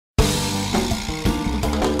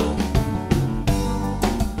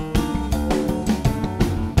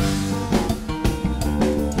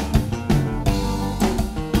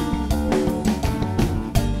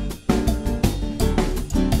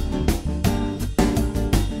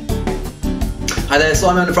Hi there,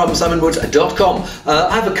 Simon from simonwoods.com.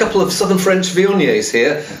 I have a couple of Southern French Viogniers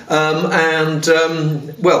here,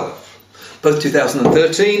 well, both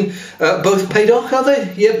 2013, both Paydoc, are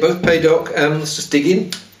they? Yeah, both Paydoc. Let's just dig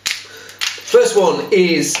in. First one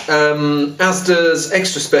is Asda's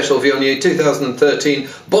Extra Special Viognier 2013,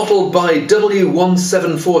 bottled by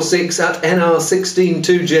W1746 at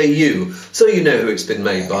NR162JU. So you know who it's been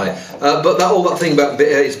made by. But all that thing about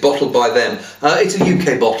it's bottled by them. It's a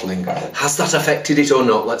UK bottling. Has that affected it or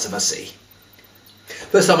not? Let's have a see.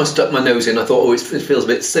 First time I stuck my nose in, I thought, oh, it feels a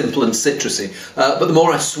bit simple and citrusy. But the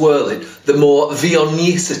more I swirl it, the more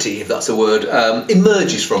Viognicity, if that's a word,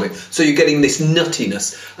 emerges from it. So you're getting this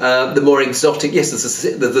nuttiness, the more exotic. Yes, there's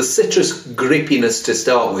the citrus grippiness to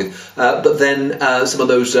start with, but then some of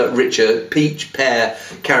those richer peach, pear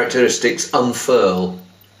characteristics unfurl.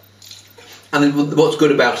 And what's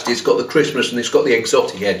good about it, it's got the crispness and it's got the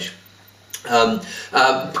exotic edge.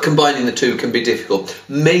 Combining the two can be difficult.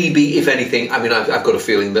 Maybe, if anything, I mean, I've got a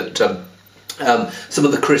feeling that some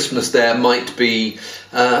of the crispness there might be,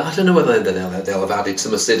 I don't know whether they'll have added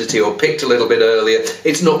some acidity or picked a little bit earlier.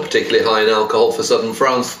 It's not particularly high in alcohol for Southern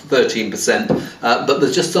France, 13%, but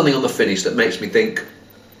there's just something on the finish that makes me think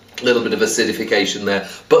a little bit of acidification there.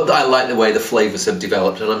 But I like the way the flavours have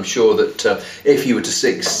developed, and I'm sure that if you were to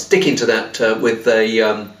stick into that with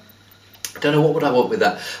a I don't know, what would I want with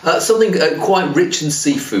that? Something quite rich and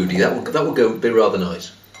seafoody. That would be rather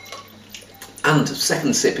nice. And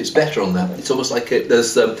second sip, it's better on that. It's almost like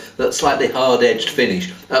there's that slightly hard-edged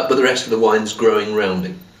finish, but the rest of the wine's growing round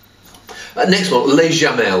it. Next one, Les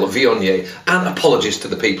Jamelles Viognier. And apologies to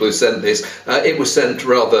the people who sent this. It was sent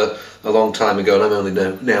rather a long time ago, and I'm only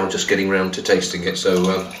now just getting round to tasting it,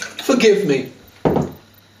 so forgive me.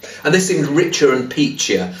 And this seems richer and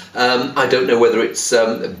peachier. I don't know whether it's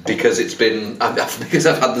because it's been because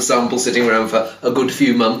I've had the sample sitting around for a good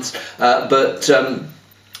few months, but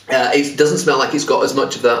it doesn't smell like it's got as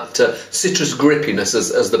much of that citrus grippiness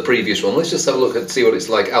as the previous one. Let's just have a look and see what it's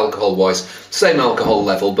like alcohol-wise. Same alcohol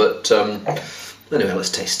level, but anyway,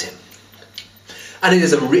 let's taste it. And it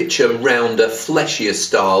is a richer, rounder, fleshier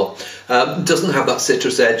style. Doesn't have that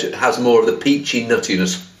citrus edge. It has more of the peachy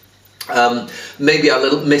nuttiness. Maybe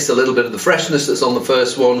I miss a little bit of the freshness that's on the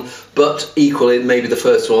first one, but equally maybe the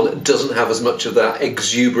first one doesn't have as much of that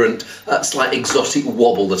exuberant, slight exotic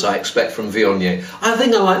wobble that I expect from Viognier. I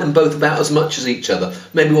think I like them both about as much as each other.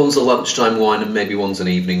 Maybe one's a lunchtime wine and maybe one's an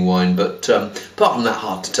evening wine, but apart from that,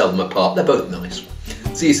 hard to tell them apart. They're both nice.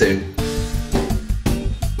 See you soon.